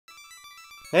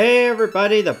Hey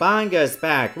everybody, the Banga is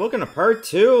back. Welcome to part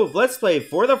 2 of Let's Play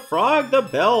For the Frog, the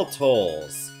Bell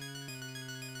Tolls.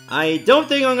 I don't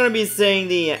think I'm going to be saying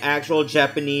the actual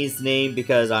Japanese name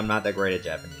because I'm not that great at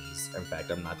Japanese. In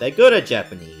fact, I'm not that good at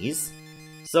Japanese.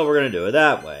 So we're going to do it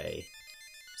that way.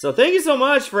 So thank you so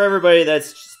much for everybody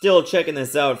that's still checking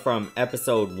this out from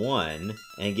episode 1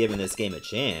 and giving this game a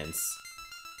chance.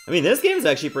 I mean, this game is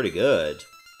actually pretty good.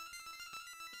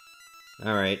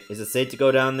 Alright, is it safe to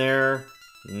go down there?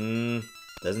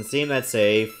 Doesn't seem that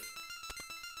safe.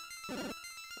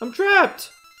 I'm trapped!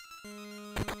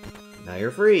 Now you're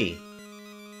free.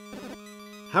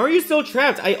 How are you still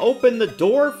trapped? I opened the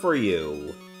door for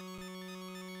you.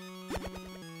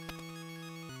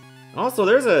 Also,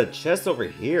 there's a chest over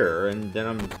here, and then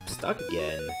I'm stuck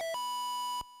again.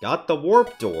 Got the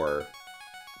warp door.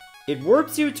 It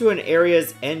warps you to an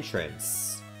area's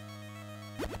entrance.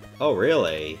 Oh,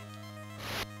 really?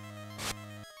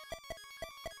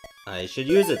 I should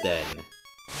use it then.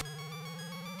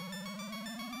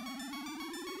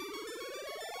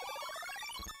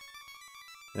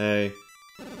 Hey.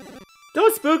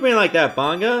 Don't spook me like that,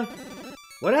 Banga!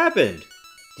 What happened?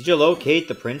 Did you locate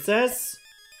the princess?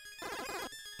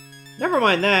 Never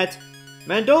mind that.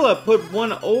 Mandola put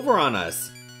one over on us.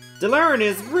 Delaran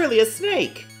is really a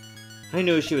snake. I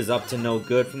knew she was up to no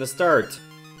good from the start.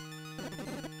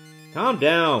 Calm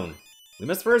down. We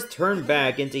must first turn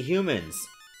back into humans.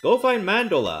 Go find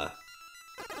Mandola.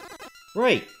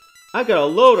 Right. I've got a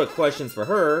load of questions for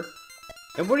her.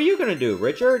 And what are you gonna do,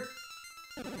 Richard?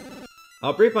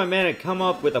 I'll brief my man and come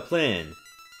up with a plan.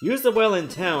 Use the well in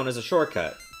town as a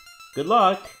shortcut. Good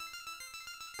luck.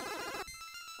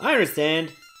 I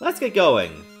understand. Let's get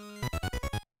going.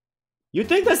 You'd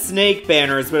think the snake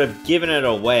banners would have given it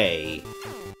away.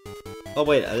 Oh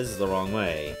wait, this is the wrong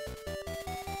way.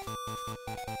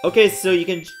 Okay, so you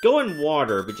can go in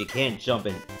water, but you can't jump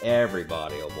in every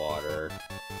body of water.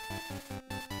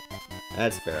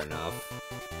 That's fair enough.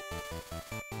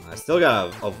 I still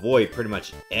gotta avoid pretty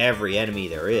much every enemy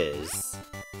there is.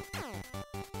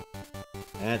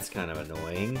 That's kind of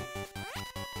annoying.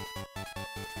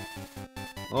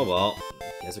 Oh well,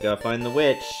 guess we gotta find the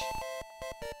witch.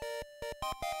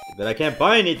 But I can't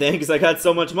buy anything because I got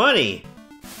so much money!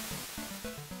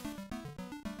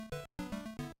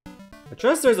 I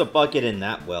trust there's a bucket in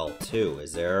that well, too,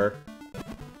 is there?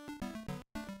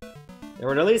 There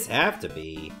would at least have to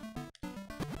be.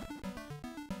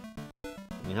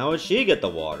 I mean, how would she get the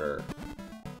water?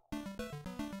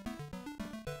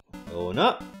 Going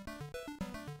up.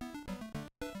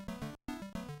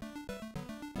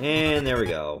 And there we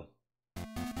go.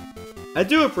 I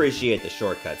do appreciate the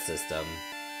shortcut system.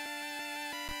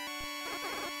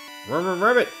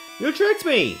 Rabbit, you tricked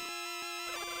me!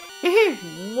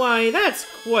 Why, that's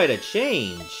quite a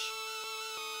change.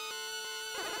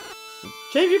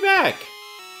 Change you back!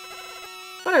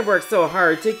 But I worked so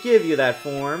hard to give you that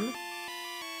form.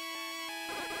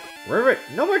 Ribbit,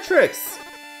 no more tricks!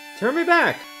 Turn me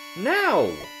back,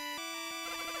 now!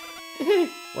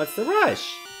 What's the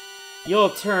rush?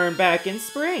 You'll turn back in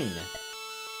spring.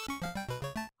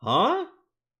 Huh?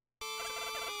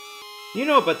 You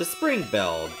know about the spring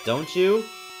bell, don't you?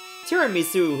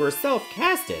 Tiramisu herself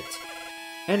cast it,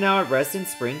 and now it rests in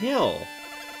Spring Hill.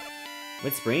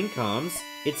 When spring comes,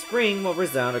 its spring will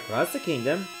resound across the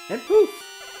kingdom, and poof!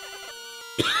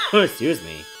 Excuse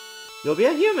me. You'll be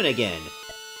a human again.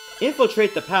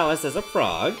 Infiltrate the palace as a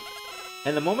frog,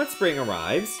 and the moment spring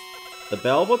arrives, the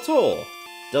bell will toll,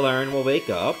 Delaran will wake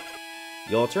up,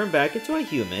 you'll turn back into a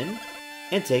human,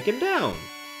 and take him down.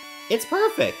 It's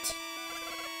perfect!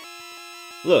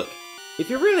 Look, if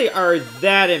you really are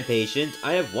that impatient,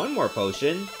 I have one more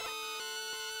potion.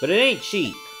 But it ain't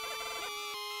cheap.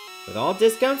 With all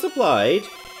discounts applied,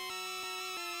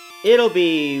 it'll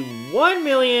be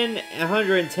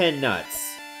 1,110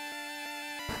 nuts.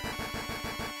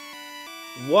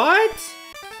 What?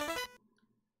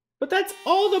 But that's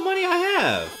all the money I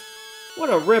have. What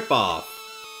a ripoff.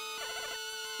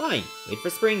 Fine, wait for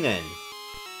spring then.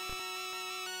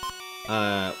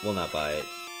 We'll not buy it.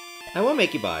 I won't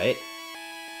make you buy it.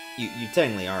 You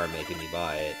technically are making me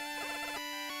buy it.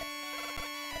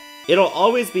 It'll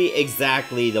always be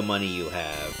exactly the money you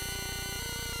have.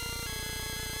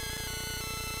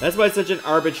 That's why it's such an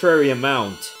arbitrary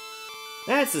amount.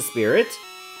 That's the spirit.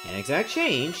 An exact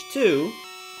change, too.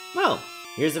 Well,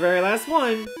 here's the very last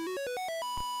one.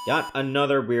 Got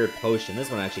another weird potion. This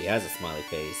one actually has a smiley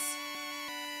face.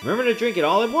 Remember to drink it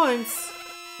all at once.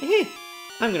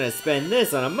 I'm gonna spend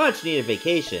this on a much-needed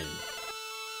vacation.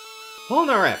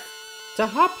 Polnareff, to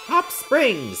Hop Hop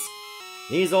Springs.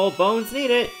 These old bones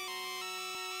need it.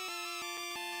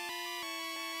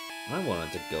 I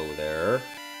wanted to go there.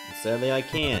 And sadly, I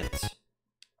can't.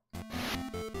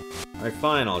 Alright,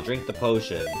 fine, I'll drink the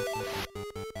potion.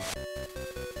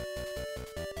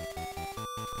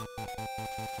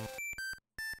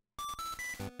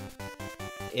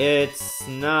 It's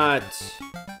not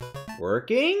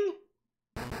working?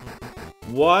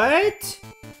 What?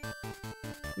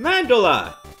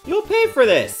 Mandala! You'll pay for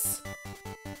this!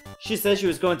 She said she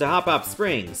was going to Hop Hop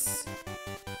Springs.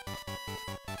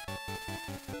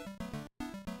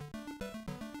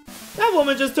 That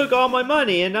woman just took all my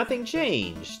money and nothing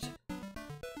changed.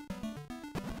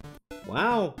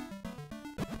 Wow.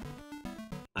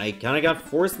 I kinda got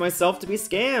forced myself to be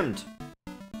scammed.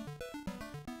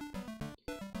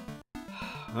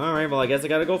 Alright, well I guess I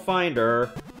gotta go find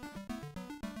her.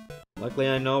 Luckily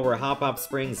I know where Hop Hop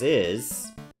Springs is.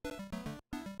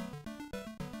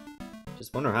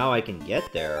 Just wonder how I can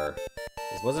get there.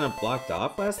 Wasn't it blocked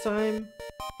off last time?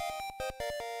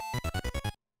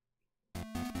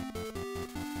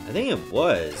 I think it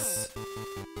was.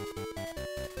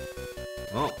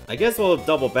 Well, I guess we'll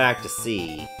double back to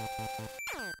see.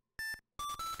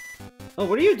 Oh,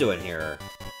 what are you doing here?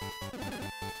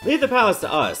 Leave the palace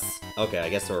to us. Okay, I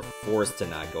guess we're forced to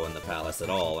not go in the palace at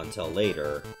all until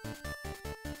later.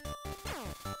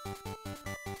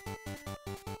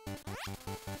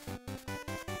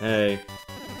 Hey.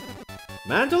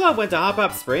 Mandala went to Hop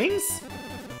Hop Springs?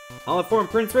 I'll inform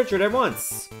Prince Richard at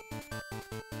once.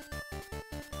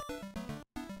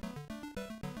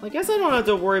 I guess I don't have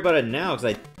to worry about it now,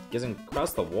 because I guess I can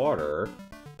cross the water.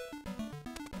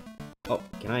 Oh,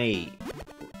 can I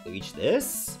reach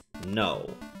this? No.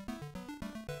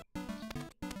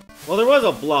 Well, there was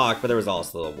a block, but there was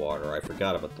also the water. I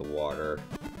forgot about the water.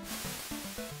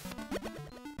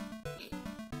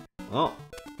 Well,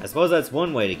 I suppose that's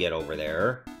one way to get over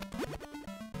there.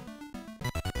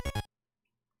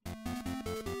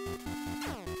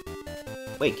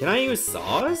 Wait, can I use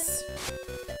saws?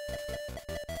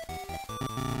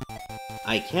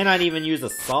 I cannot even use a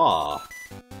saw.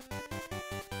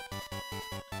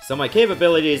 So my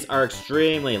capabilities are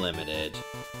extremely limited.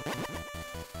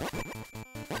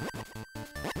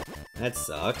 That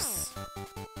sucks.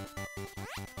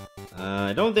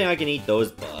 I don't think I can eat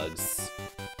those bugs.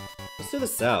 Let's do the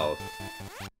south.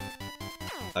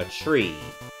 A tree.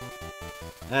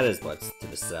 That is what's to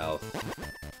the south.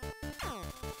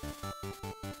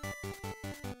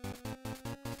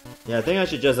 Yeah, I think I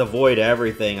should just avoid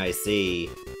everything I see.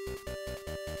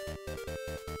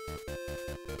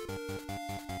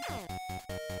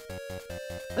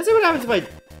 Let's see what happens if I...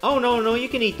 Oh, no, you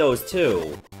can eat those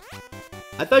too.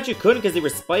 I thought you couldn't because they were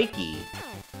spiky.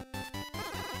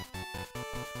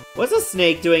 What's a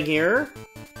snake doing here?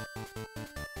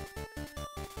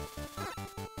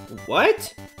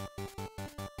 What?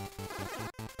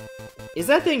 Is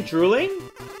that thing drooling?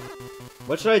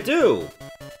 What should I do?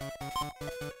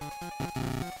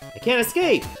 I can't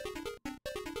escape!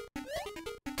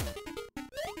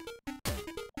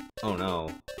 Oh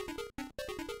no.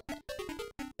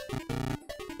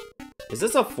 Is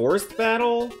this a forced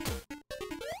battle?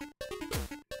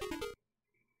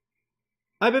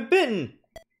 I've been bitten!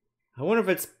 I wonder if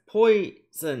it's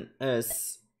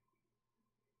poisonous.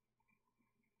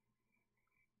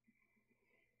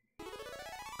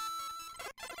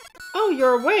 Oh,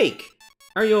 you're awake!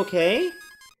 Are you okay?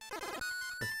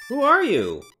 Who are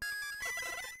you?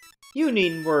 You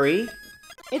needn't worry.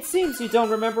 It seems you don't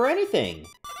remember anything.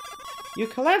 You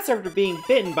collapsed after being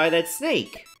bitten by that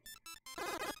snake.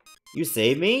 You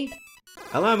saved me?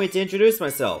 Allow me to introduce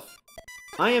myself.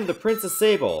 I am the Princess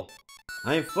Sable.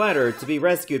 I am flattered to be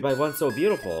rescued by one so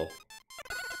beautiful.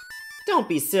 Don't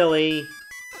be silly.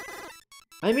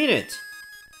 I mean it.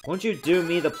 Won't you do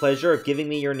me the pleasure of giving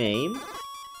me your name?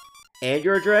 And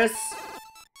your address?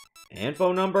 And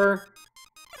phone number?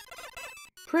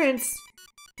 Prince,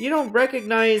 you don't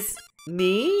recognize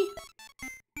me?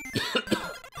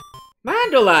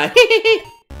 Mandala!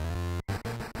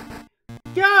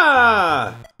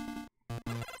 Yeah!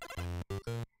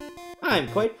 I'm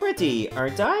quite pretty,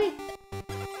 aren't I?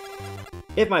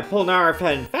 If my Polnareff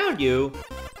hadn't found you,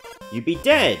 you'd be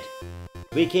dead.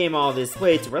 We came all this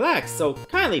way to relax, so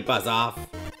kindly buzz off.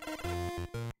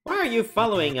 Why are you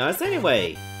following us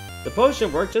anyway? The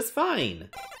potion worked just fine.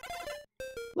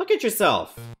 Look at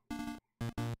yourself.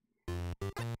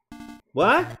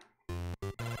 What?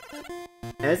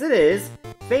 As it is,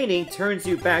 fainting turns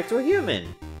you back to a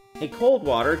human. And cold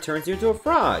water turns you into a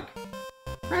frog.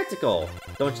 Practical,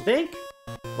 don't you think?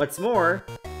 What's more,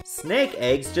 snake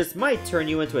eggs just might turn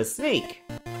you into a snake.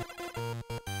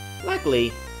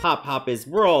 Luckily, Hop Hop is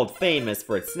world famous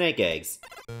for its snake eggs.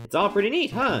 It's all pretty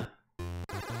neat, huh?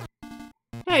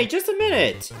 Hey, just a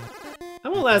minute! I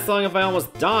won't last long if I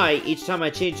almost die each time I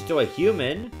change into a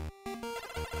human.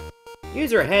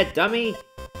 Use your head, dummy!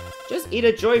 Just eat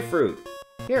a joy fruit.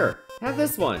 Here, have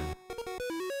this one.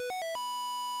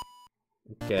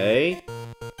 Okay.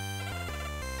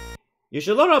 You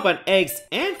should load up on eggs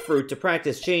and fruit to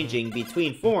practice changing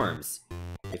between forms.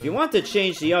 If you want to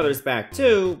change the others back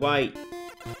too, why,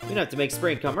 you'd have to make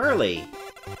spring come early.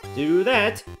 To do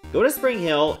that, go to Spring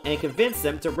Hill and convince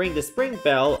them to ring the spring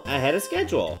bell ahead of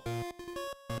schedule.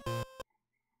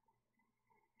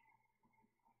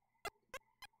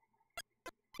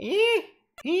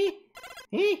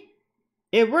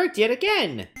 It worked yet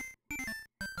again!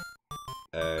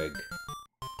 Egg.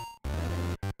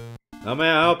 How may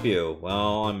I help you?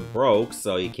 Well, I'm broke,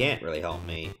 so you can't really help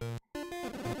me.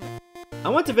 I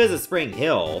want to visit Spring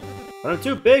Hill, but I'm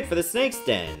too big for the snake's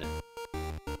den.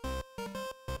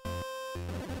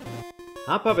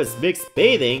 Hop Up is mixed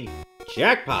bathing?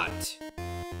 Jackpot!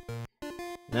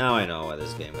 Now I know why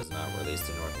this game was not released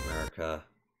in North America.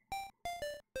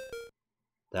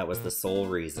 That was the sole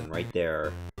reason, right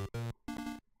there.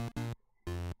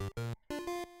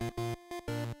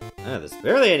 There's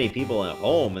barely any people at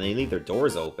home and they leave their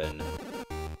doors open.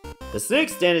 The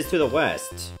snake's den is to the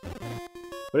west.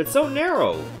 But it's so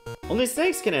narrow! Only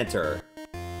snakes can enter!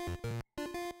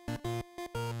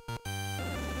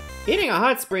 Eating a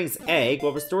hot springs egg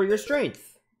will restore your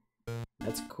strength.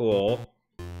 That's cool.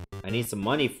 I need some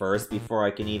money first before I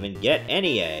can even get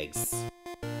any eggs.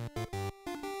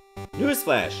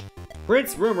 Newsflash!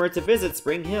 Prince rumored to visit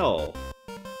Spring Hill.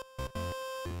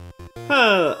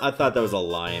 Huh, I thought that was a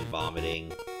lion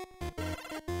vomiting.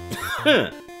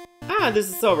 This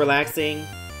is so relaxing.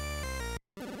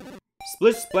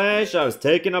 Splish splash, I was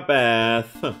taking a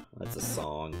bath. That's a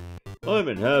song. I'm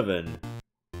in heaven.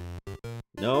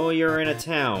 No, you're in a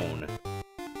town.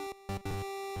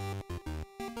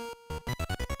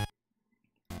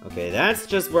 Okay, that's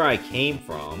just where I came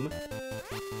from.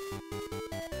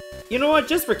 You know what,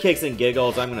 just for kicks and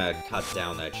giggles, I'm gonna cut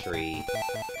down that tree.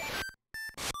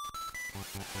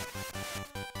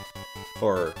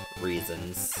 For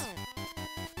reasons.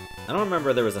 I don't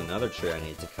remember there was another tree I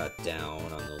need to cut down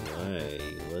on the way.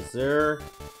 Was there?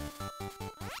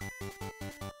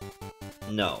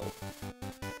 No.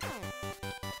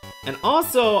 And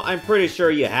also, I'm pretty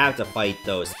sure you have to fight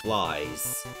those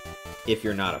flies. If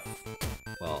you're not a...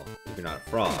 well, if you're not a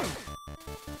frog.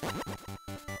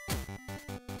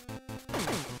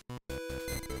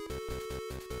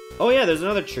 Oh yeah, there's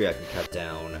another tree I can cut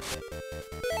down.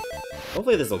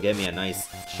 Hopefully this will give me a nice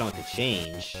chunk of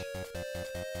change.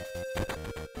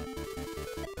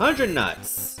 100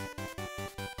 nuts!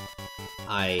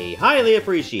 I highly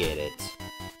appreciate it.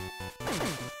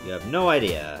 You have no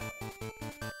idea.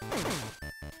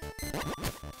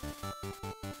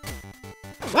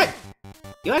 What?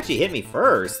 You actually hit me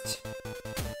first.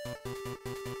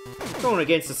 Going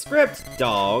against the script,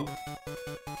 dog.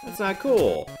 That's not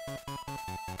cool.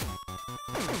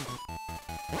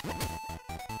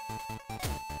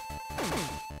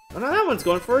 Oh, now that one's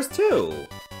going first, too.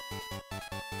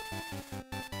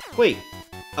 Wait,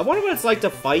 I wonder what it's like to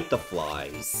fight the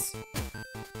flies.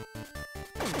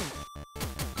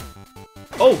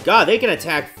 Oh god, they can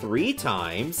attack 3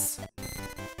 times.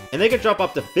 And they can drop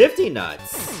up to 50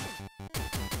 nuts.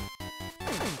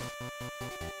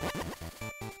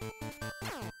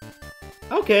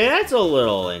 Okay, that's a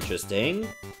little interesting.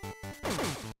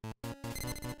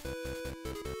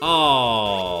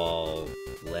 Oh,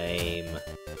 lame.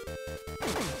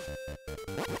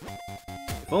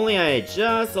 If only I had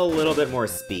just a little bit more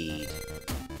speed.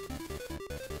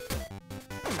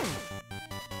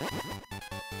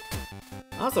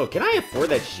 Also, can I afford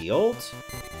that shield?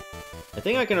 I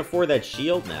think I can afford that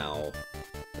shield now,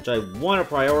 which I want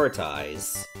to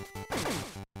prioritize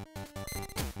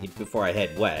before I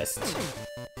head west.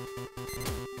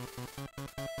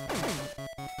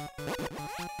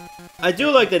 I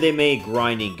do like that they made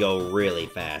grinding go really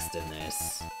fast in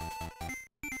this.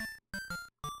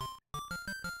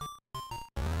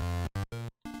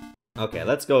 Okay,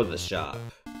 let's go to the shop.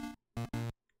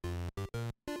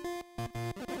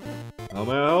 How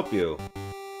may I help you?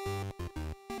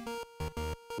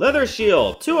 Leather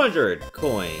shield, 200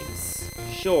 coins.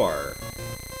 Sure.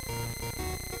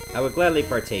 I would gladly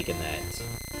partake in that.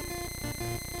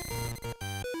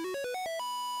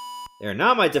 There,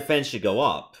 now my defense should go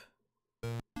up.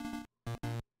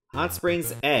 Hot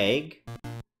Springs egg.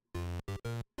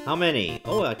 How many?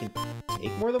 Oh, I can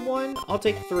take more than one? I'll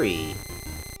take 3.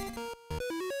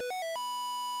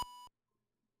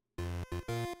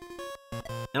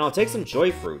 And I'll take some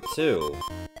joy fruit, too.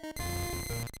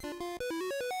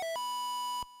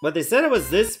 But they said it was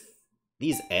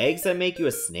these eggs that make you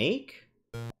a snake?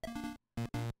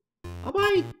 I'll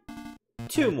buy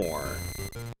 2 more.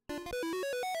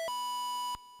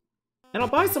 And I'll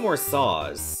buy some more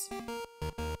saws.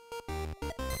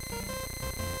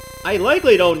 I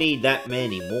likely don't need that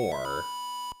many more.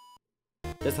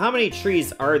 Because how many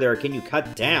trees are there can you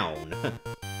cut down?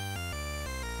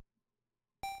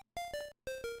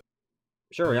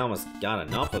 Sure, we almost got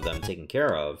enough of them taken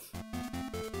care of.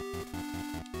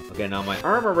 Okay, now my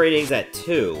armor rating's at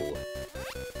 2.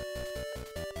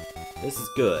 This is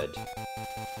good.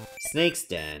 Snake's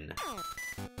Den.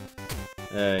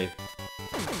 Hey.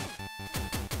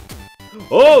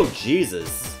 Oh,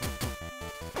 Jesus!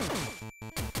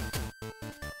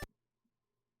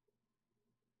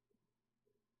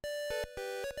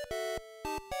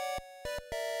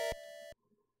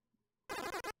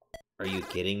 Are you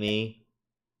kidding me?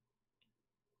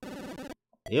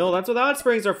 That's what the hot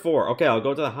springs are for. Okay, I'll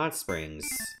go to the hot springs.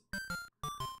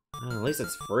 At least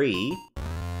it's free.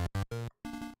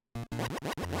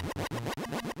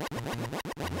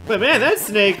 But man, that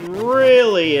snake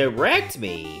really wrecked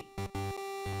me.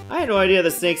 I had no idea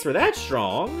the snakes were that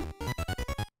strong.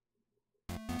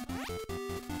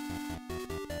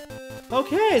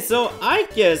 Okay, so I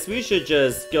guess we should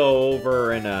just go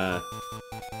over and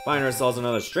find ourselves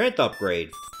another strength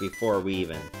upgrade before we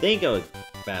even think of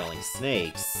battling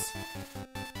snakes.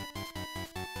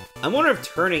 I wonder if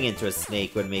turning into a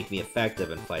snake would make me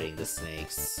effective in fighting the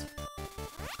snakes.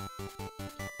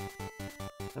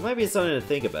 That might be something to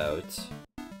think about.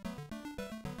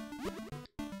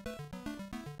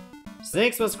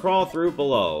 Snakes must crawl through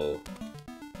below.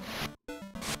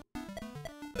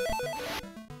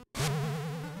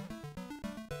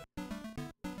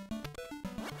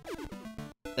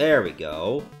 There we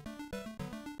go.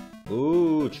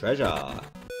 Ooh, treasure.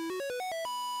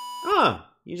 Ah,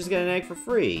 you just get an egg for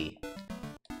free.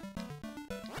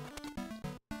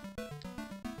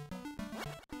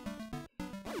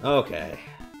 Okay.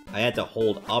 I had to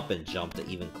hold up and jump to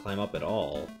even climb up at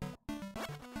all.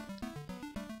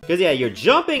 Because yeah, your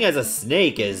jumping as a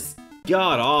snake is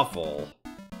god-awful.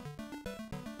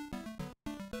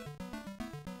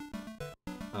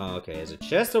 Okay, there's a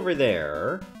chest over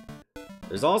there.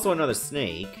 There's also another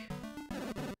snake.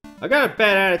 I got a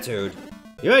bad attitude.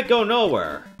 You ain't go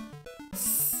nowhere.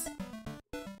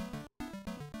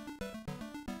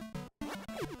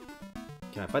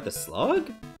 Can I fight the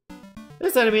slug?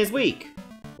 This enemy is weak.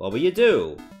 What will you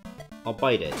do? I'll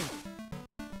bite it.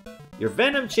 Your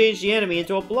venom changed the enemy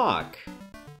into a block.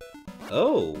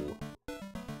 Oh.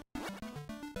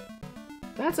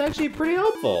 That's actually pretty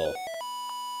helpful.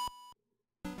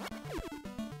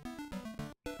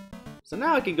 So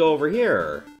now I can go over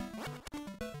here.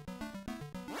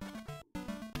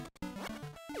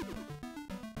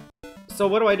 So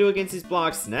what do I do against these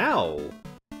blocks now?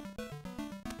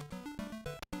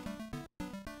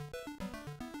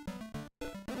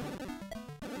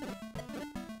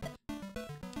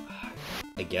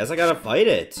 I guess I gotta fight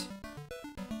it.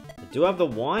 I do have the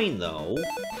wine, though.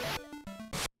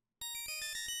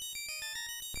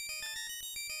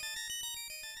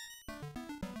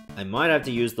 I might have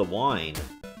to use the wine.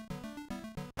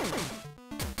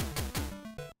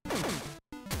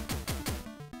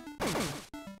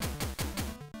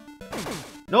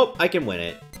 Nope, I can win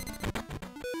it.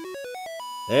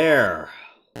 There.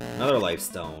 Another life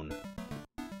stone.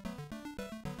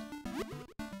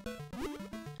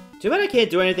 Too bad I can't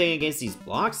do anything against these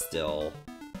blocks still.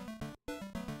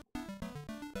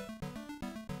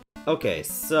 Okay,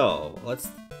 so let's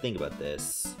think about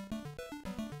this.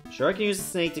 Sure, I can use the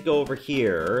snake to go over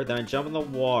here, then I jump in the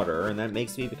water, and that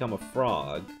makes me become a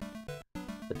frog.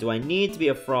 But do I need to be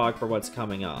a frog for what's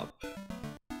coming up?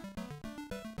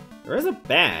 There is a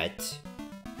bat.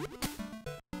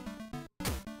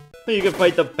 You can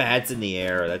fight the bats in the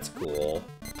air, that's cool.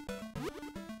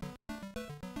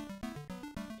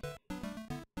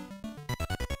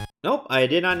 Nope, I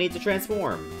did not need to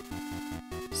transform.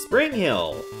 Spring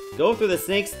Hill! Go through the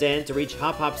snake's den to reach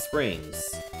Hop Hop Springs.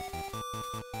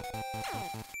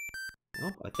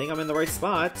 Well, I think I'm in the right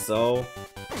spot, so...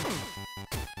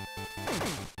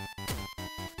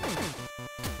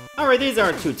 Alright, these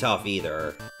aren't too tough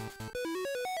either.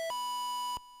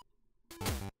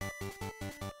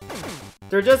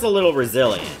 They're just a little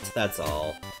resilient, that's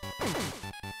all.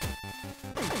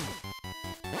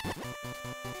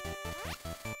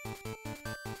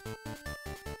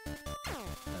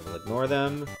 I will ignore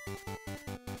them.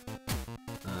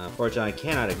 Unfortunately, I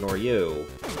cannot ignore you.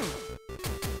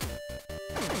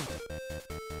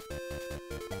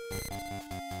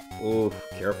 Ooh,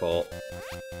 careful.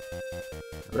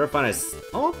 Better find a...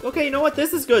 Oh, okay, you know what?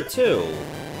 This is good, too.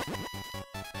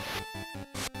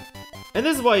 And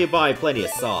this is why you buy plenty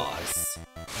of sauce.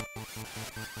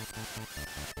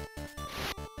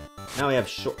 Now we have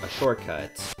a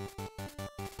shortcut.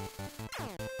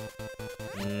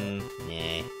 Nah.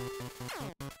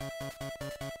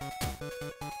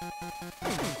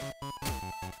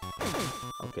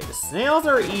 Okay, the snails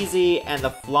are easy, and the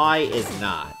fly is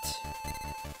not.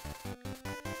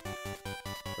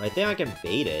 But I think I can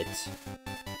bait it.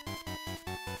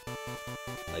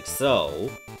 Like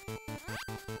so.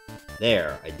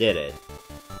 There, I did it.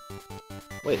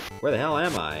 Wait, where the hell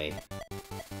am I?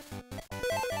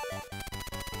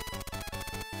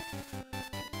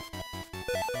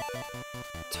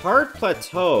 Tart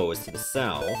Plateau is to the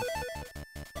south.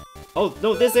 Oh,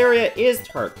 no, this area is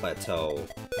Tart Plateau.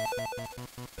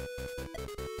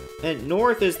 And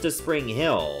north is to Spring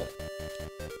Hill.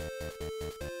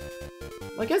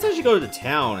 Well, I guess I should go to the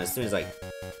town as soon as I...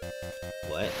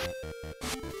 What?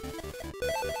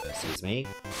 Excuse me?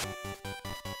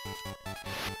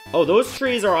 Oh, those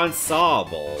trees are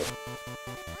unsawable.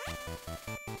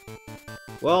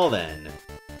 Well then.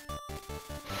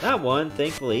 That one,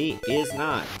 thankfully, is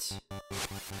not.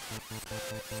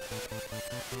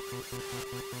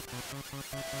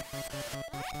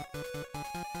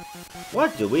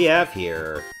 What do we have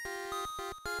here?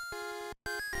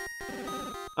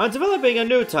 I'm developing a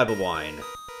new type of wine.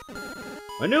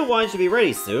 My new wine should be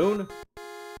ready soon.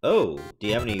 Oh, do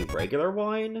you have any regular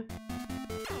wine?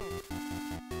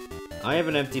 I have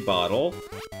an empty bottle.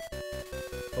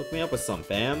 Hook me up with some,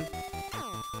 fam.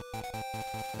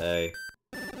 Hey.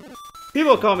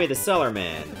 People call me the cellar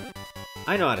man.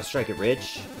 I know how to strike it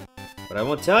rich, but I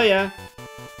won't tell ya.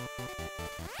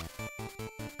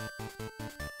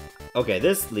 Okay,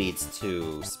 this leads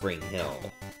to Spring Hill.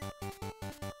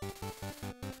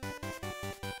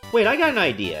 Wait, I got an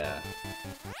idea.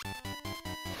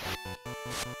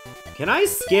 Can I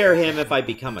scare him if I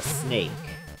become a snake?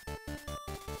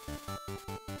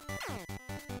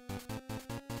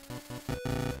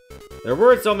 Their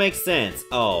words don't make sense.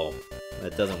 Oh,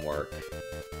 that doesn't work.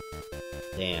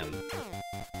 Damn.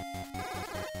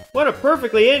 What a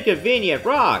perfectly inconvenient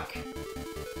rock!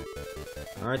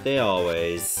 Aren't they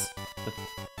always?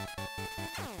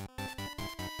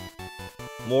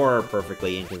 More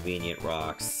perfectly inconvenient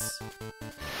rocks.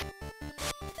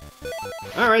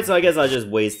 Alright, so I guess I just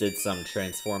wasted some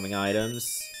transforming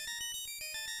items.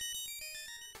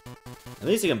 At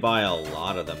least you can buy a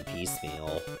lot of them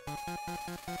piecemeal.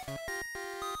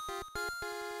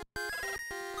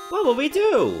 What will we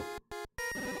do?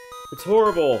 It's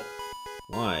horrible.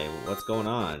 Why? What's going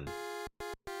on?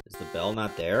 Is the bell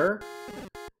not there?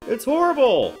 It's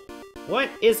horrible! What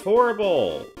is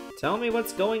horrible? Tell me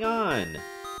what's going on.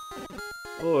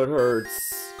 Oh, it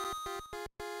hurts.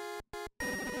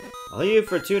 I'll leave you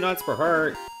for 2 nuts per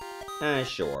heart.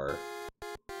 Sure.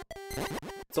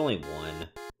 It's only 1.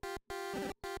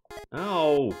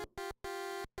 Ow!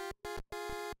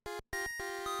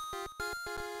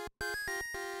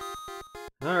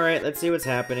 Alright, let's see what's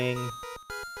happening.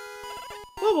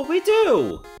 What will we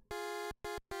do?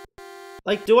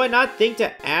 Like, do I not think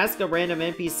to ask a random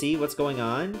NPC what's going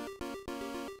on?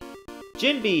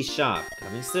 Jinbee's shop,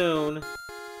 coming soon.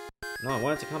 No, I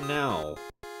want it to come now.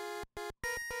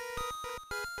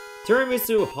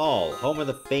 Tiramisu Hall, home of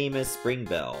the famous Spring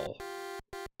Bell.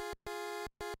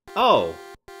 Oh!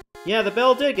 Yeah, the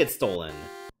bell did get stolen.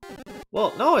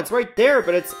 Well, no, it's right there,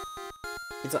 but it's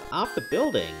off the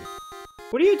building.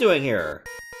 What are you doing here?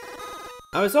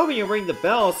 I was hoping you'd ring the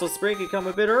bell so Spring could come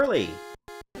a bit early.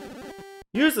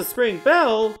 Use the Spring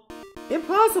Bell?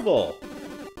 Impossible!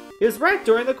 It was wrecked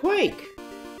during the quake.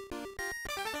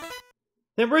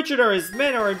 Then Richard or his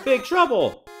men are in big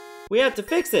trouble. We have to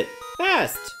fix it,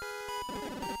 fast!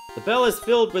 The bell is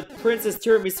filled with Princess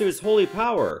Tiramisu's holy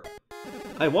power.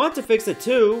 I want to fix it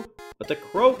too, but the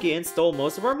Krokians stole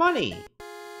most of our money.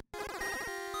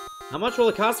 How much will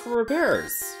it cost for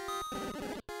repairs?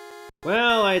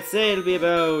 Well, I'd say it'll be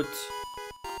about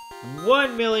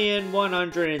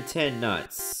 1,110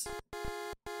 nuts.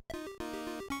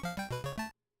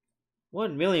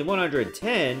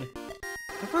 1,110?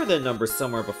 I've heard that number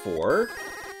somewhere before.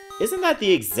 Isn't that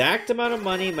the exact amount of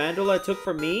money Mandala took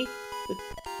from me?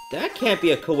 That can't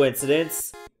be a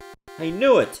coincidence. I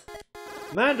knew it.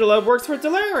 Mandala works for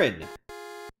Delaran.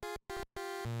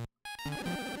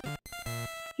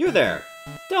 You there.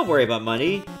 Don't worry about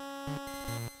money.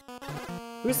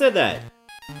 Who said that?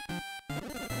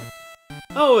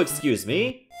 Oh, excuse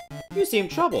me. You seem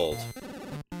troubled.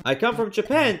 I come from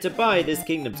Japan to buy this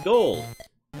kingdom's gold.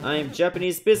 I am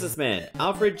Japanese businessman,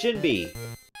 Alfred Jinbee.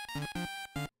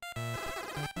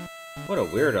 What a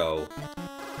weirdo.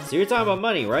 So you're talking about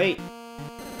money, right?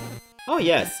 Oh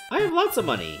yes, I have lots of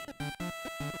money.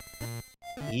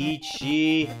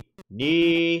 Ichi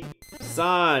ni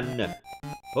san.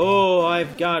 Oh,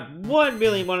 I've got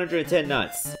 1,110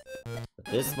 nuts.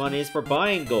 But this money is for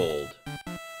buying gold.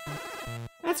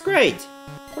 That's great,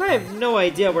 but I have no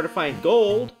idea where to find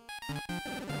gold.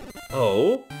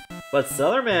 Oh, but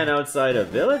Sellerman outside a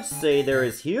village say there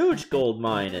is huge gold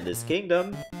mine in this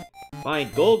kingdom.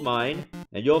 Find gold mine,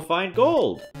 and you'll find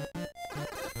gold.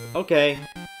 Okay,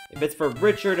 if it's for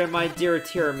Richard and my dear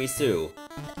tiramisu,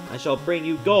 I shall bring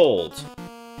you gold.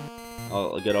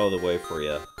 I'll get all the way for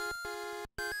you.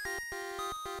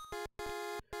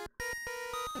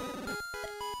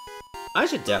 I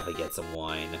should definitely get some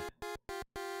wine.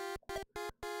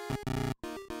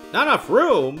 Not enough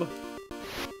room?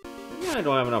 Yeah, I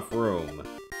don't have enough room.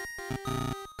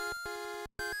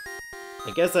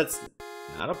 I guess that's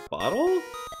not a bottle?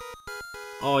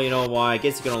 Oh, you know why? I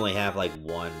guess you can only have like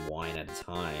one wine at a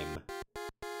time.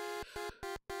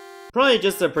 Probably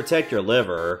just to protect your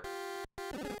liver.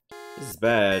 This is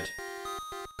bad.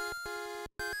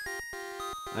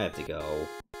 I have to go.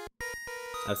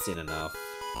 I've seen enough.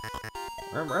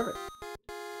 Rabbit.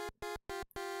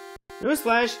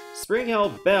 Newsflash! Spring Hill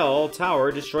Bell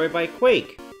Tower destroyed by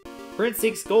quake. Prince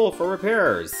seeks gold for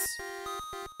repairs.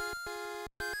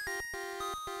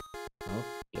 Well,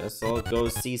 guess I'll go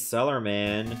see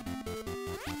Sellerman.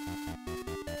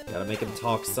 Gotta make him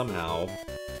talk somehow.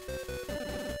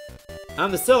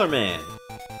 I'm the Sellerman.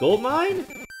 Gold mine?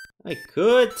 I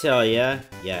could tell ya.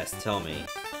 Yes, tell me.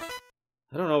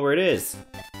 I don't know where it is,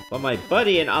 but my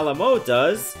buddy in a la mode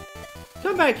does.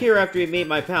 Come back here after you meet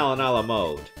my pal in a la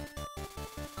mode.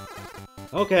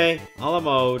 Okay, a la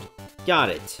mode. Got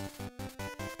it.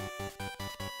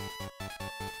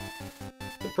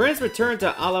 The prince returned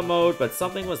to a la mode, but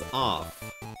something was off.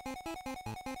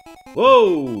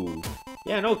 Whoa!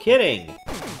 Yeah, no kidding.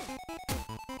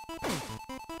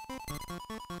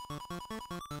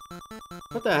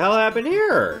 What the hell happened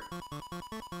here?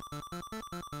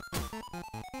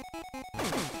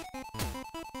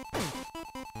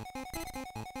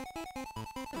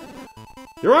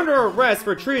 You're under arrest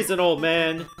for treason, old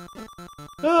man!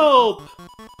 Help!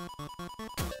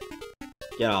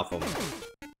 Get off him.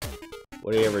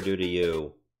 What did he ever do to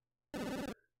you?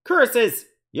 Curses!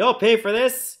 You'll pay for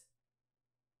this!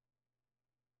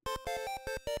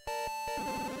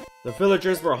 The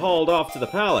villagers were hauled off to the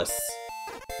palace.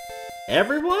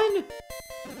 Everyone?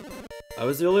 I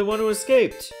was the only one who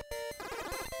escaped.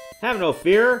 Have no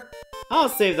fear. I'll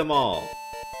save them all.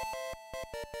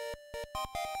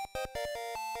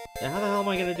 How the hell am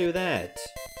I gonna do that?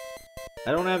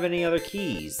 I don't have any other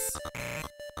keys.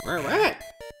 Alright.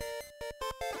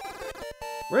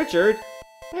 Richard?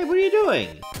 Hey, what are you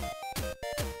doing?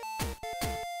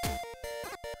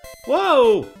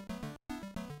 Whoa!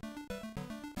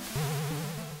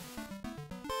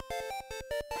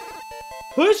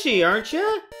 Pushy, aren't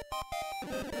you?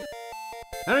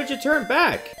 How did you turn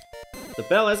back? The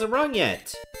bell hasn't rung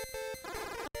yet.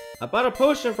 I bought a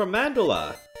potion from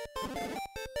Mandula.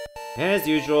 As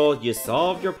usual, you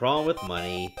solved your problem with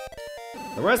money.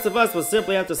 The rest of us will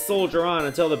simply have to soldier on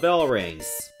until the bell rings.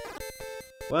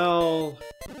 Well...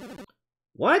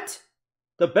 What?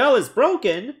 The bell is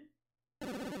broken?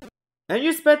 And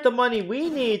you spent the money we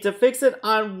need to fix it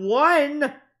on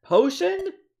one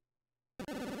potion?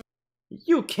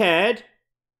 You cad!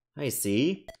 I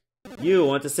see. You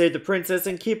want to save the princess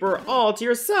and keep her all to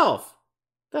yourself.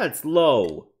 That's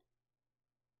low.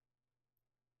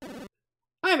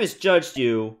 I misjudged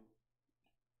you.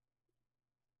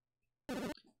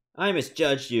 I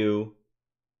misjudged you.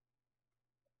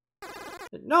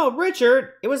 No,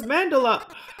 Richard! It was Mandela!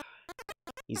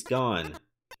 He's gone.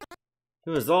 It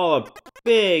was all a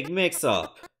big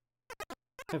mix-up.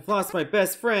 I've lost my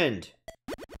best friend.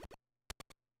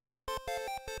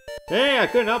 Hey, I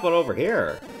couldn't help it over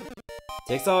here.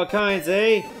 Takes all kinds,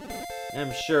 eh?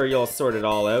 I'm sure you'll sort it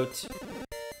all out.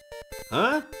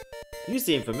 Huh? You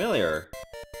seem familiar.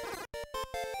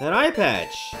 That eye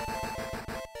patch!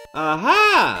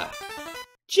 Aha!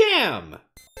 Jam!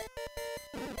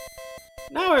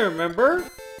 Now I remember.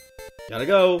 Gotta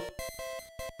go.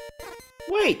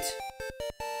 Wait!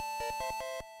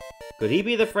 Could he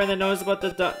be the friend that knows about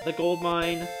the gold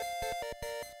mine?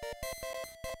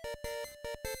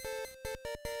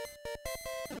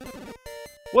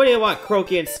 What do you want,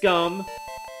 Croakian scum?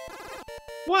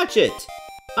 Watch it!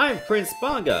 I'm Prince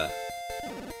Banga.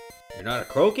 You're not a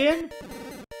Croakian?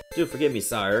 Do forgive me,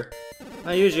 sire.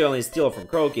 I usually only steal from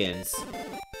Croakians.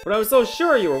 But I was so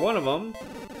sure you were one of them.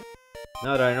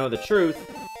 Now that I know the truth,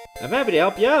 I'm happy to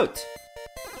help you out.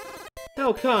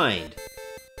 How kind.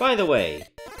 By the way,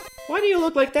 why do you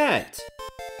look like that?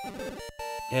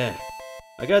 Yeah,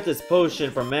 I got this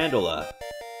potion from Mandala.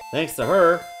 Thanks to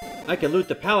her, I can loot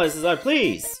the palace as I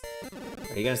please.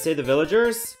 Are you gonna save the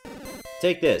villagers?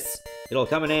 Take this. It'll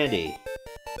come in handy.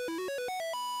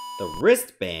 The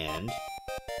wristband?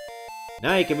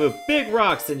 Now you can move big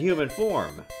rocks in human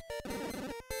form.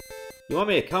 You want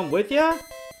me to come with ya?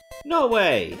 No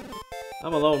way!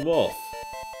 I'm a lone wolf.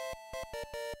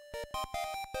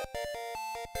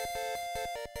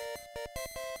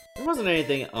 There wasn't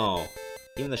anything... Oh,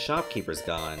 even the shopkeeper's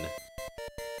gone.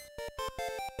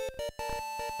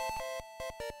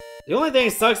 The only thing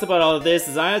that sucks about all of this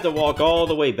is I have to walk all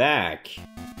the way back.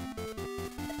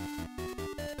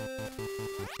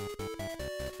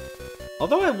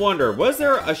 Although I wonder, was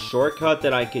there a shortcut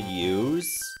that I could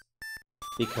use?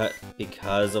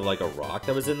 Because of like a rock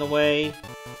that was in the way?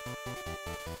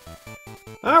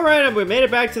 Alright, and we made it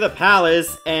back to the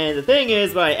palace, and the thing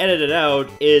is, what I edited out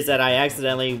is that I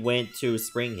accidentally went to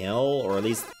Spring Hill, or at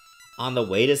least on the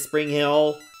way to Spring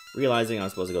Hill, realizing I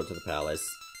was supposed to go to the palace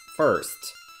first.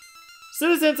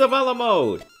 Citizens of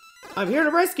Alamode, I'm here to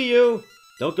rescue you!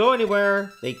 Don't go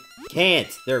anywhere. They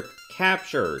can't. They're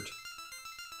captured.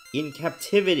 In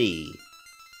captivity.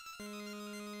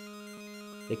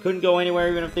 They couldn't go anywhere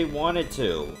even if they wanted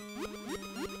to.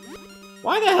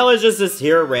 Why the hell is this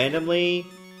here randomly?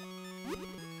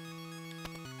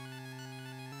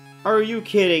 Are you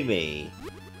kidding me?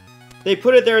 They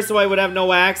put it there so I would have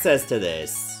no access to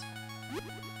this.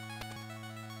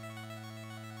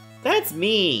 That's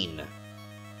mean.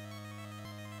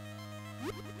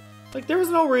 Like, there was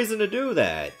no reason to do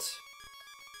that.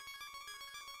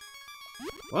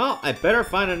 Well, I better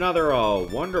find another,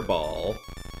 Wonder Ball.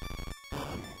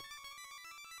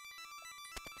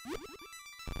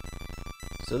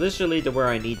 So this should lead to where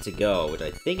I need to go, which I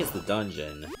think is the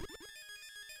dungeon.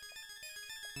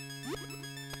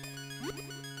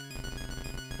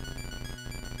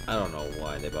 I don't know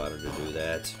why they bothered to do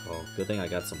that. Oh, good thing I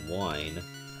got some wine.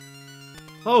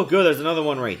 Oh, good, there's another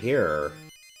one right here.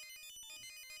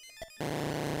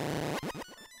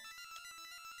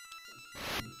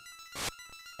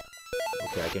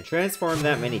 Okay, I can transform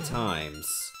that many times.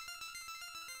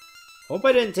 Hope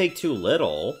I didn't take too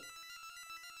little.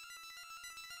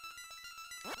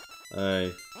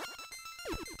 I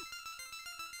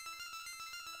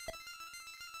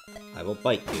will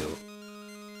bite you.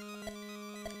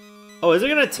 Oh, is it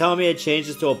gonna tell me it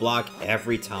changes to a block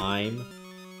every time?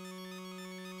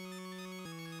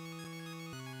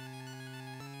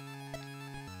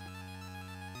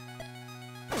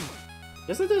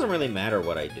 Guess it doesn't really matter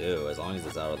what I do, as long as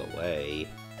it's out of the way.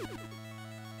 I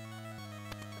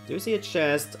do see a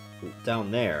chest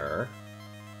down there.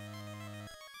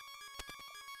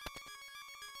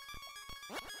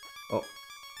 Oh.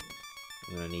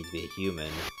 I'm gonna need to be a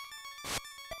human.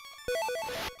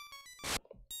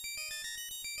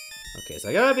 Okay, so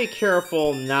I gotta be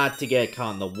careful not to get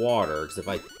caught in the water, because if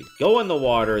I go in the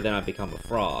water, then I become a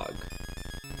frog.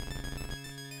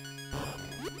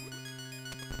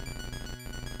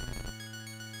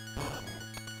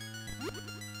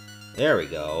 There we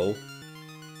go.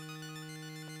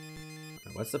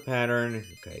 What's the pattern?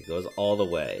 Okay, it goes all the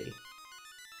way.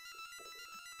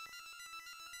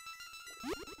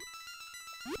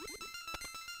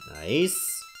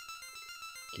 Nice.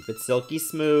 Keep it silky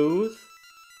smooth.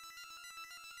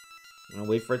 I'm gonna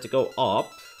wait for it to go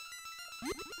up.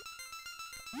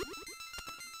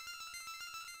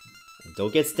 And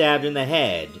don't get stabbed in the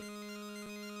head.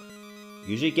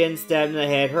 Usually getting stabbed in the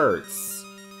head hurts.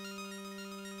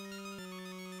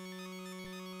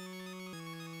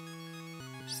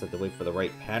 Just have to wait for the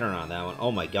right pattern on that one.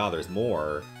 Oh my god, there's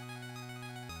more.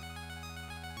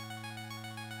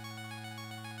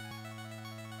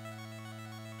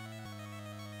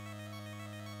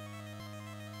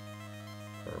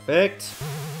 Perfect.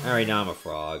 Alright, now I'm a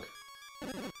frog.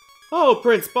 Oh,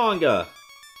 Prince Bonga!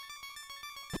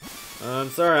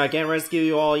 I'm sorry, I can't rescue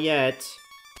you all yet.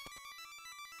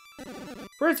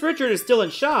 Prince Richard is still in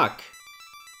shock.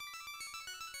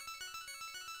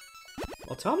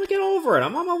 Well, tell him to get over it.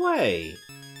 I'm on my way.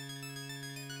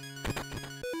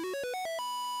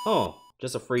 Oh,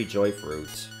 just a free joy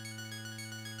fruit.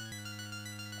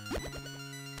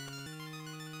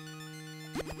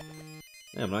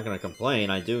 Yeah, I'm not gonna complain.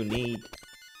 I do need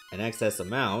an excess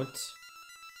amount.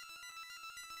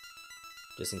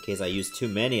 Just in case I use too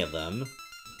many of them.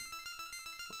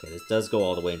 Okay, this does go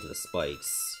all the way into the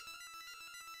spikes.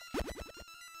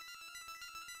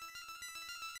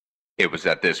 It was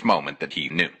at this moment that he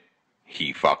knew.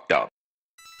 He fucked up.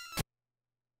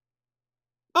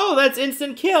 Oh, that's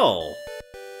instant kill!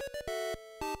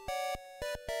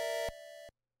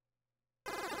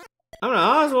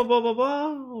 blah, blah, blah,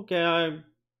 blah. Okay,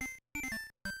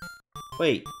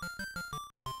 Wait.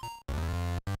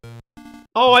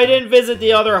 Oh, I didn't visit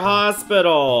the other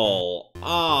hospital!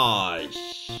 Aw,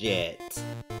 shit.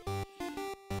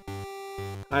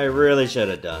 I really should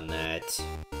have done that.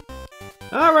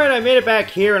 Alright, I made it back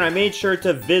here, and I made sure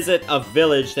to visit a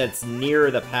village that's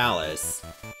near the palace.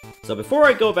 So before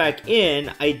I go back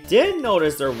in, I did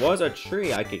notice there was a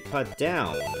tree I could cut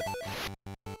down.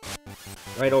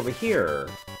 Right over here.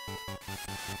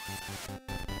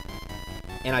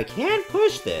 And I can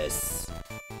push this.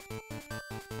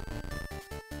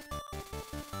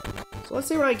 So let's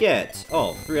see what I get.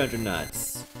 Oh, 300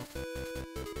 nuts.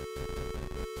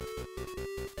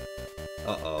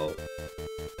 Uh-oh.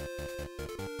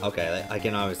 Okay, I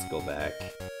can always go back.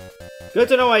 Good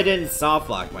to know I didn't soft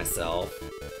lock myself.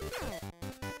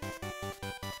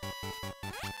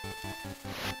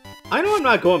 I know I'm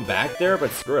not going back there,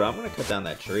 but screw it, I'm gonna cut down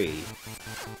that tree.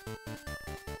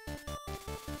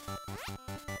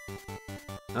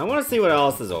 I want to see what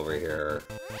else is over here.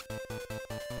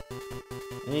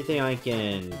 Anything I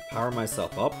can power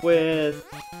myself up with?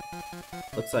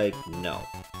 Looks like no.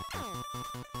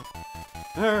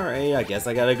 Alright, I guess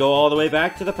I gotta go all the way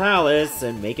back to the palace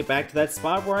and make it back to that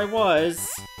spot where I was.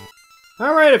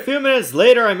 Alright, a few minutes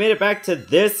later I made it back to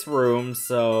this room,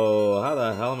 so how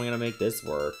the hell am I gonna make this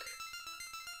work?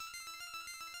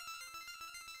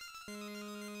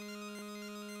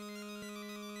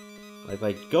 If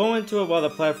I go into it while the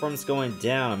platform's going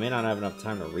down, I may not have enough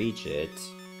time to reach it.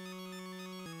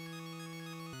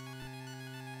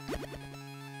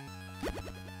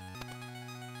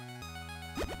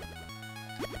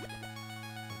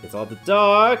 It's all the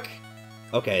dark.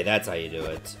 Okay, that's how you do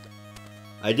it.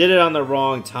 I did it on the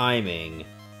wrong timing.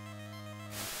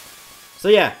 So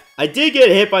yeah, I did get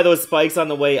hit by those spikes on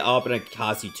the way up and it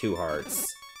cost you 2 hearts.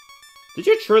 Did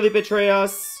you truly betray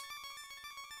us?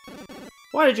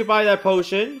 Why did you buy that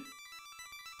potion?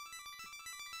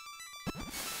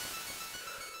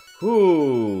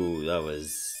 Ooh, that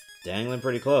was dangling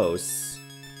pretty close.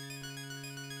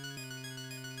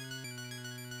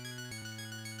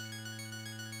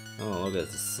 Oh, look at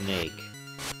the snake.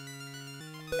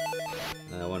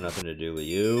 That want nothing to do with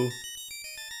you.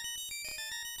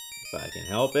 If I can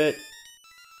help it.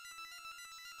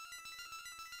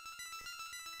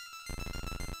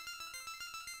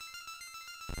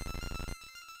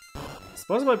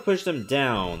 Suppose if I push them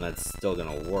down, that's still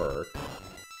gonna work.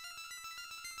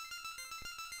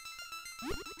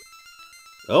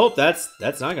 Oh, that's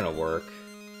not gonna work.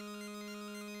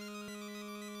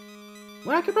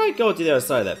 Well, I could probably go to the other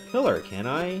side of that pillar, can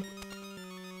I?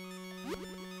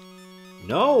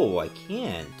 No, I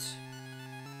can't.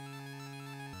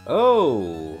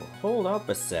 Oh, hold up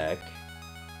a sec.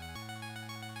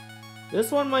 This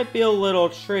one might be a little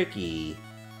tricky.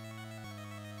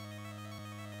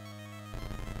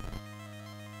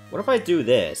 What if I do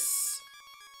this?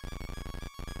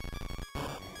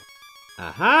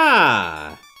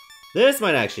 Aha! This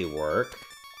might actually work.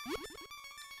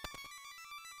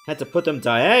 Had to put them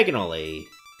diagonally.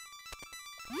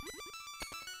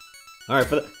 Alright,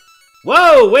 for the...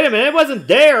 Whoa! Wait a minute, it wasn't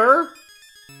there!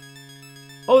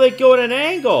 Oh, they go at an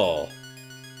angle!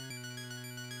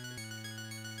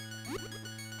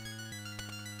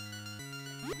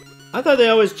 I thought they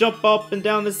always jump up and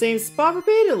down the same spot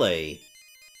repeatedly.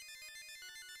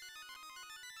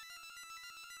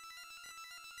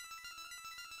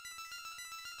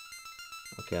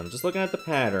 Okay, I'm just looking at the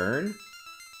pattern.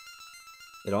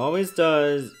 It always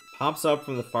does, pops up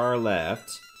from the far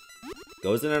left,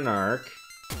 goes in an arc,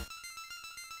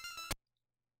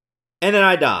 and then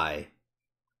I die.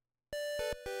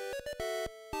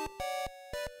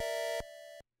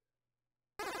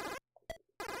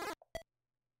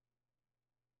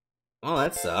 Oh,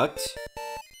 that sucked.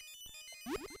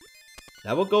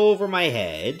 That will go over my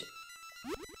head,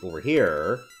 over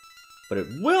here, but it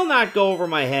will not go over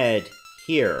my head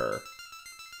here.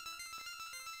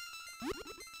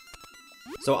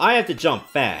 So I have to jump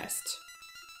fast.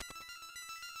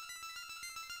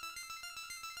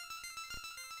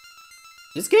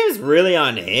 This game is really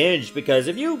unhinged because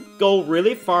if you go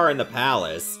really far in the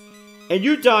palace and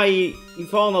you die, you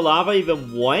fall in the lava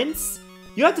even once,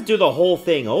 you have to do the whole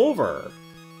thing over.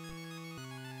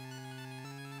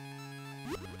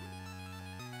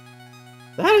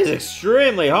 That is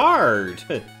extremely hard.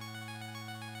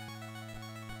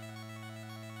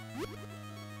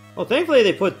 Well, thankfully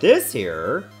they put this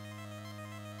here.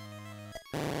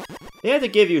 They had to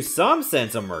give you some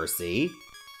sense of mercy.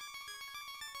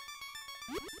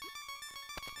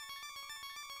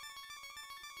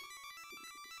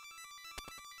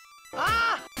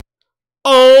 Ah!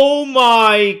 Oh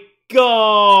my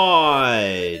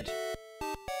god!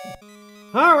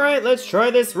 Alright, let's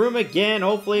try this room again,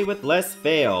 hopefully with less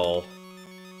fail.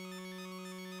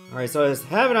 Alright, so I just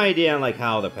have an idea on like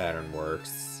how the pattern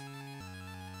works.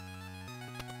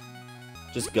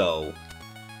 Just go.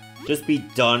 Just be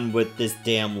done with this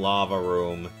damn lava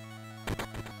room.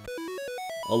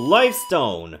 A life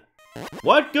stone!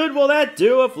 What good will that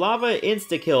do if lava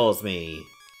insta-kills me?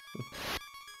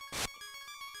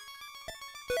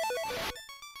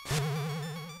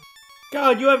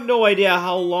 God, you have no idea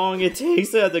how long it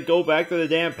takes to have to go back to the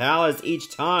damn palace each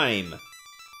time.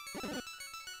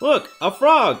 Look, a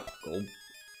frog!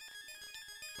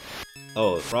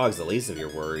 Oh, the frog's the least of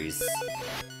your worries.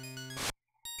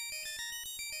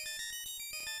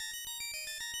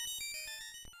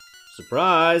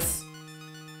 Surprise!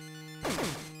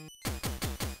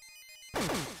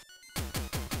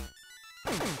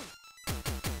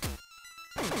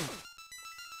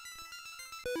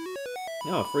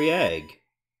 Oh, a free egg.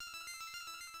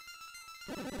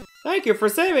 Thank you for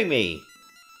saving me!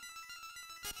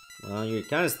 Well, you're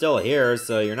kind of still here,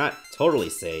 so you're not totally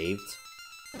saved.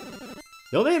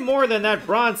 You'll need more than that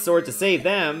bronze sword to save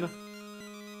them.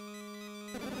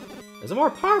 There's a more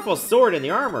powerful sword in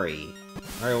the armory.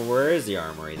 Alright, well, where is the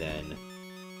armory then?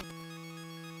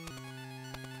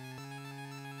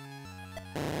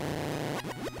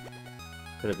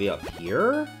 Could it be up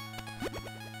here?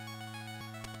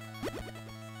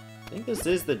 I think this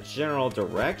is the general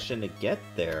direction to get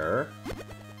there.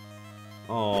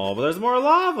 Oh, but there's more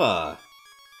lava!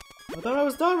 I thought I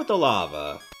was done with the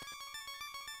lava.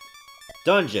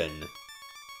 Dungeon.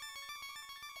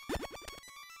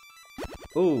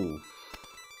 Ooh.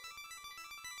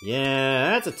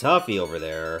 Yeah, that's a toughie over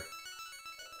there.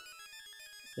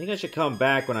 I think I should come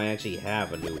back when I actually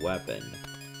have a new weapon.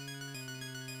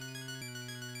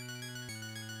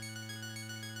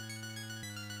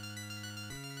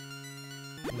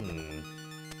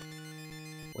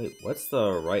 Wait, what's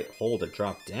the right hole to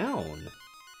drop down?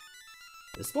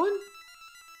 This one?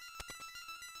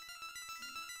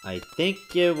 I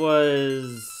think it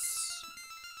was...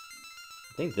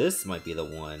 I think this might be the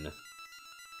one.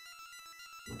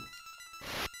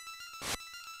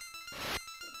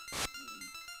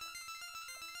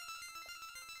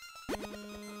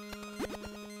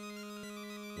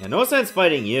 Yeah, no sense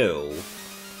fighting you.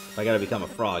 If I gotta become a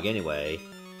frog anyway.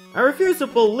 I refuse to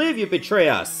believe you betray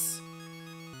us!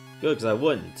 Good, because I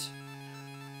wouldn't.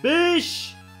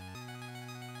 Fish!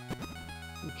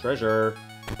 Treasure.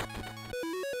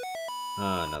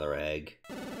 Ah, another egg.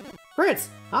 Prince,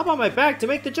 hop on my back to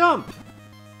make the jump!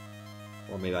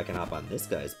 Or maybe I can hop on this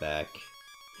guy's back.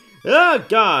 Oh,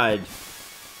 God!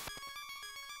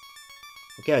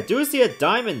 Okay, I do see a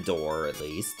diamond door, at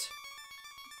least.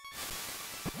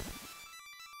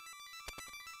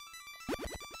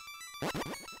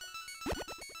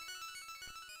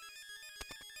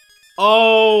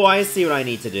 Oh, I see what I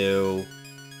need to do.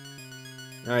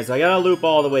 Alright, so I gotta loop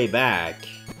all the way back.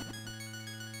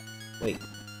 Wait,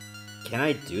 can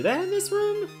I do that in this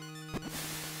room?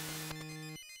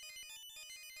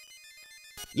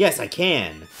 Yes, I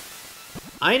can.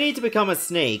 I need to become a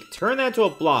snake, turn that into a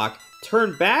block,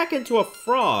 turn back into a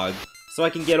frog, so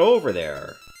I can get over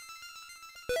there.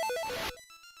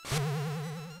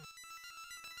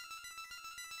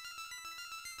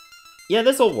 Yeah,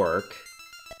 this'll work.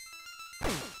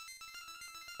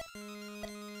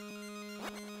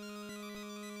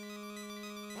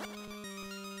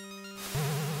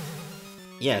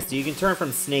 Yeah, so you can turn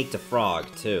from snake to frog,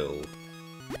 too.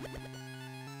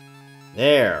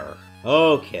 There.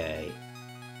 Okay.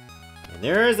 And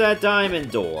there's that diamond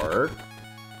door.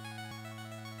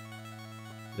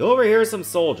 Go over here, some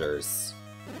soldiers.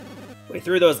 We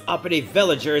threw those uppity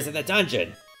villagers in the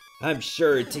dungeon. I'm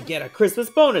sure to get a Christmas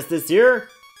bonus this year.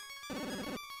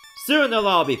 Soon they'll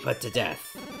all be put to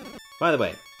death. By the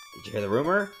way, did you hear the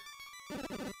rumor?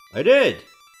 I did.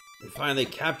 We finally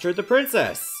captured the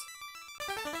princess.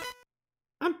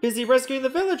 I'm busy rescuing the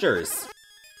villagers!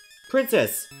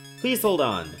 Princess, please hold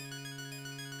on.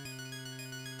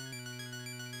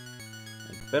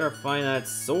 I better find that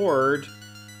sword.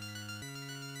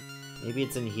 Maybe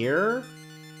it's in here?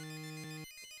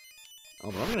 Oh,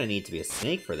 but I'm gonna need to be a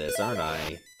snake for this, aren't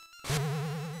I?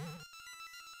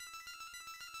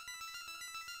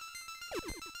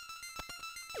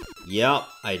 Yup,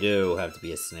 I do have to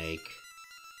be a snake.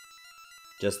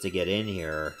 Just to get in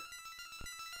here.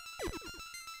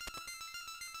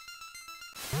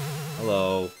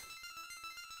 Hello.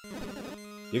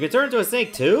 You can turn into a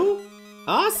snake too?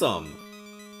 Awesome!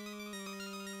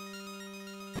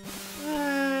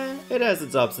 It has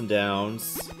its ups and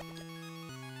downs.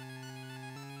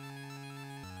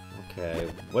 Okay,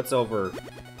 what's over...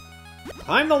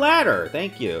 Climb the ladder!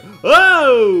 Thank you.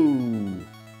 Oh!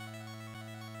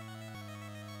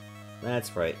 That's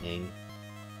frightening.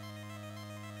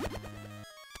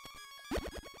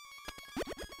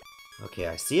 Okay,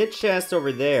 I see a chest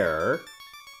over there.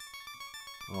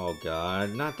 Oh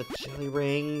god, not the jelly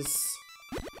rings.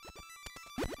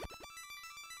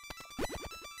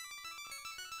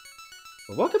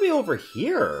 But what could be over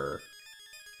here?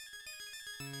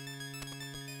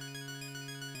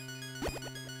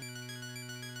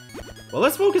 Well,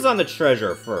 let's focus on the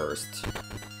treasure first.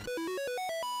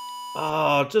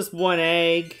 Oh, just one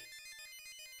egg.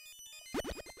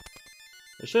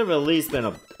 There should have at least been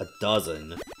a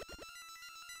dozen.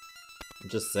 I'm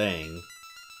just saying.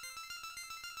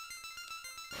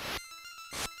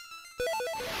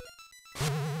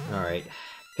 Alright,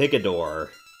 pick a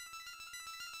door.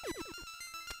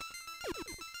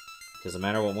 Does it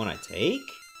matter what one I take?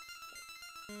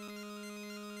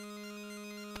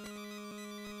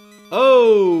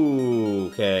 Oh,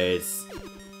 okay, it's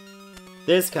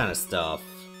this kind of stuff.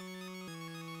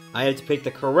 I have to pick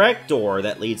the correct door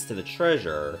that leads to the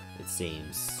treasure, it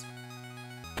seems.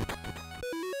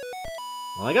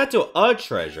 Well, I got to a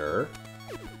treasure.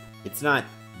 It's not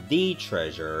the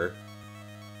treasure.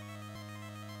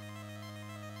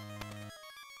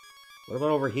 What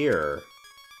about over here?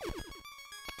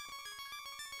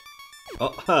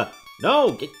 Oh, huh.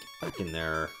 No! Get back in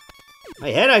there. My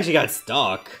head actually got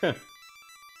stuck. I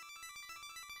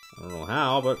don't know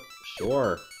how, but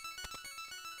sure.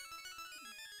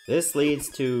 This leads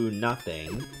to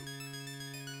nothing.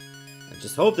 I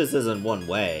just hope this isn't one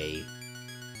way.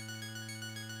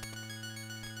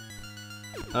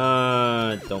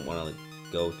 Don't want to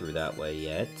go through that way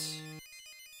yet.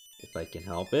 If I can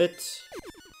help it.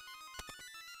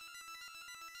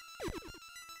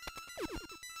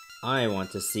 I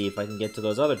want to see if I can get to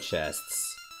those other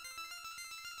chests.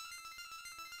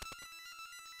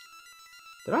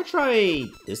 Did I try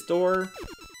this door?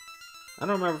 I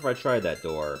don't remember if I tried that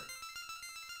door.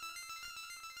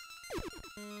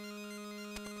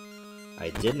 I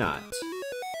did not.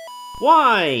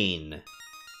 Wine!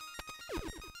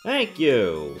 Thank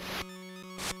you!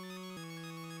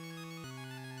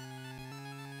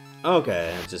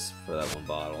 Okay, just for that one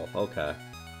bottle. Okay.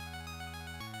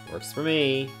 Works for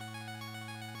me.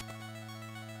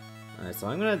 Alright, so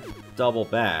I'm gonna double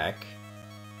back.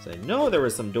 So I know there were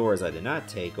some doors I did not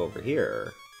take over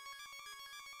here.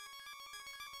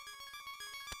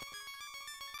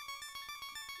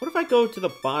 What if I go to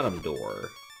the bottom door?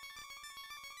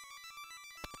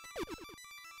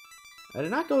 I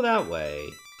did not go that way.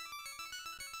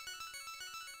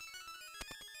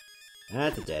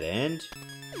 That's a dead end.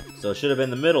 So it should have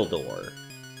been the middle door.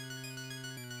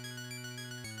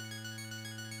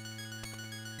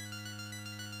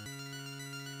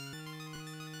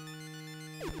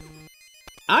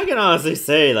 I can honestly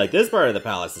say, like, this part of the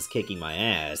palace is kicking my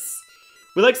ass.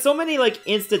 With, like, so many, like,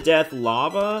 insta-death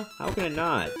lava, how can it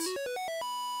not?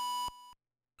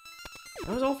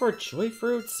 That was all for joy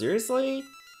fruit? Seriously?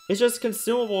 It's just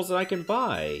consumables that I can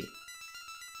buy.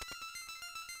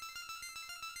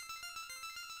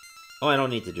 Oh, I don't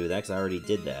need to do that, because I already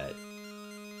did that.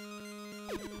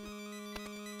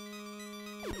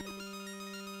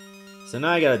 So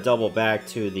now I gotta double back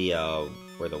to the,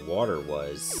 where the water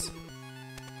was.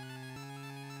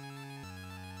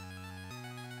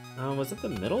 Was it the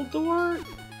middle door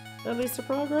that leads to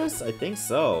progress? I think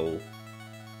so.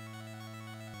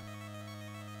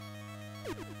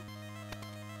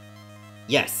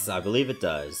 Yes, I believe it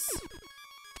does.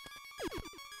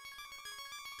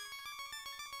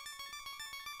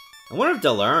 I wonder if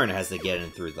Delern has to get in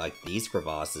through, like, these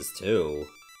crevasses, too.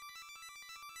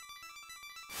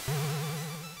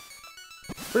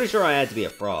 Pretty sure I had to be a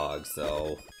frog,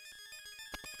 so...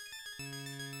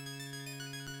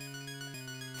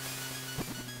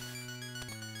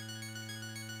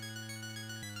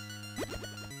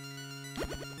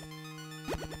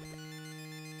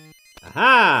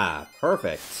 Aha!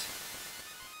 Perfect.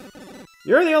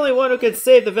 You're the only one who can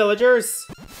save the villagers!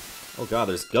 Oh god,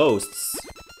 there's ghosts.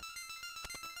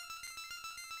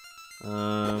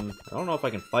 I don't know if I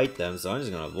can fight them, so I'm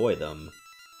just gonna avoid them.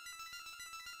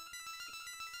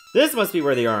 This must be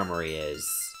where the armory is.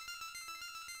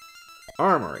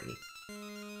 Armory.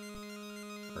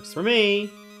 Works for me.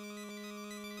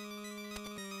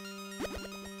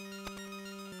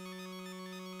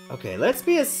 Okay, let's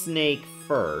be a snake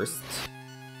first.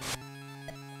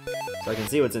 So I can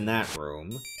see what's in that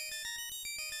room.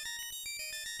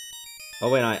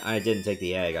 Oh wait, I didn't take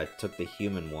the egg, I took the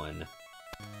human one.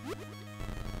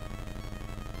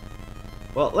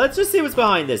 Well, let's just see what's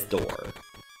behind this door.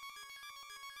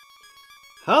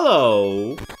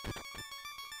 Hello!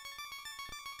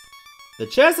 The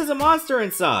chest has a monster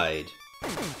inside.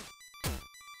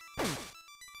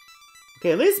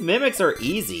 Okay, at least mimics are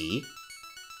easy.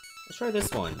 Let's try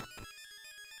this one.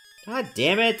 God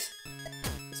damn it!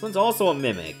 This one's also a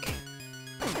mimic.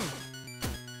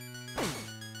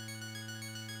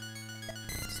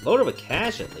 It's loaded with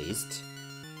cash, at least.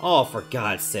 Oh, for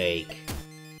God's sake.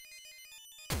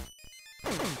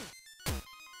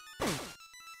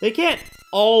 They can't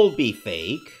all be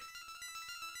fake.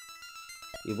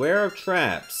 Beware of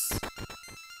traps.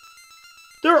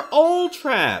 They're all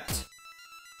trapped!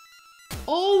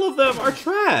 All of them are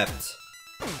trapped!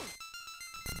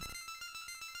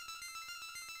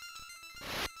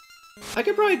 I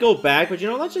could probably go back, but you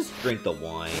know, let's just drink the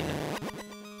wine.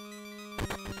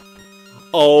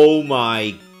 Oh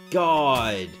my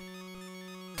god!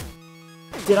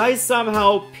 Did I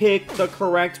somehow pick the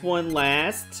correct one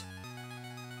last?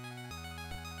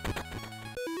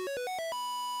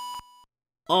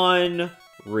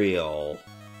 Unreal.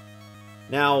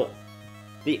 Now,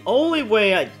 the only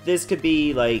way this could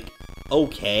be, like,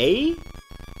 okay,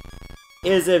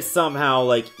 is if somehow,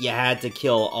 like, you had to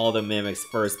kill all the mimics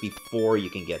first before you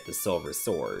can get the silver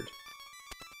sword.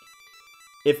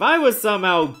 If I was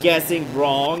somehow guessing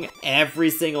wrong every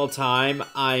single time,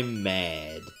 I'm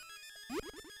mad.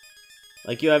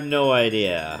 Like, you have no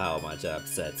idea how much that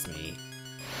upsets me.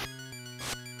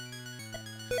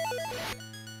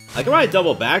 I can probably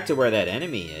double back to where that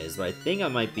enemy is, but I think I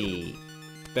might be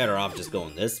better off just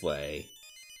going this way.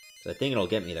 So I think it'll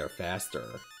get me there faster.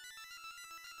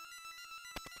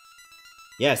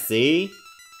 Yeah, see?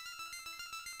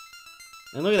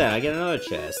 And look at that, I get another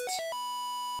chest.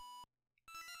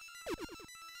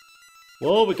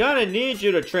 Well, we kinda need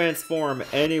you to transform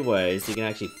anyway, so you can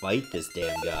actually fight this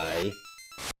damn guy.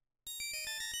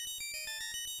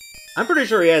 I'm pretty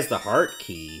sure he has the heart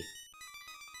key.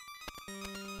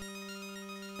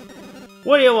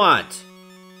 What do you want?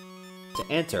 To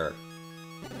enter.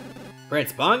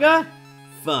 Prince Bangaa?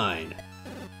 Fine.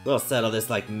 We'll settle this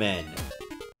like men.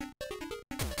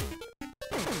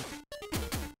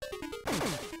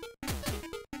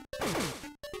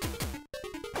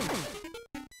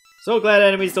 So glad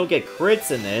enemies don't get crits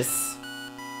in this.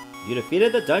 You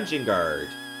defeated the dungeon guard.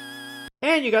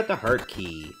 And you got the heart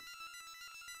key.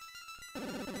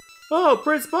 Oh,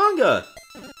 Prince Bangaa!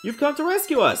 You've come to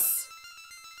rescue us!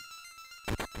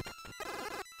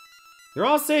 You're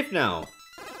all safe now.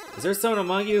 Is there someone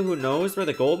among you who knows where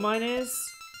the gold mine is?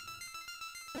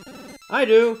 I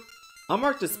do. I'll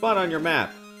mark the spot on your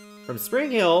map. From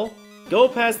Spring Hill, go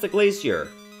past the glacier,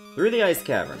 through the ice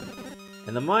cavern,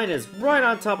 and the mine is right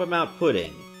on top of Mount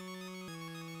Pudding.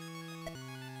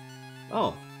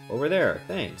 Oh, over there,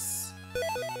 thanks.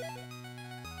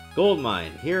 Gold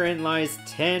mine. Herein lies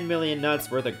 10 million nuts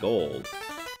worth of gold.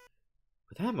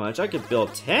 With that much, I could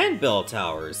build 10 bell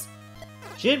towers.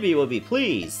 Jinbi will be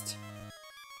pleased.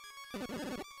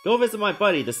 Go visit my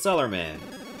buddy, the Cellar Man,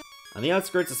 on the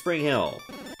outskirts of Spring Hill.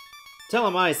 Tell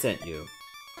him I sent you.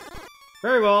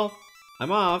 Very well.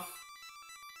 I'm off.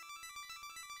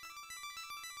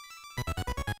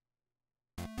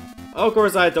 Of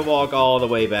course, I had to walk all the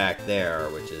way back there,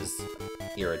 which is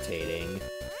irritating.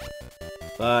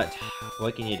 But,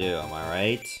 what can you do, am I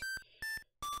right?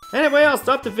 Anyway, I'll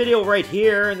stop the video right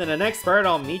here, and then the next part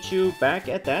I'll meet you back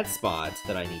at that spot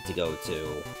that I need to go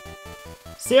to.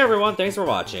 See you everyone, thanks for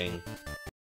watching.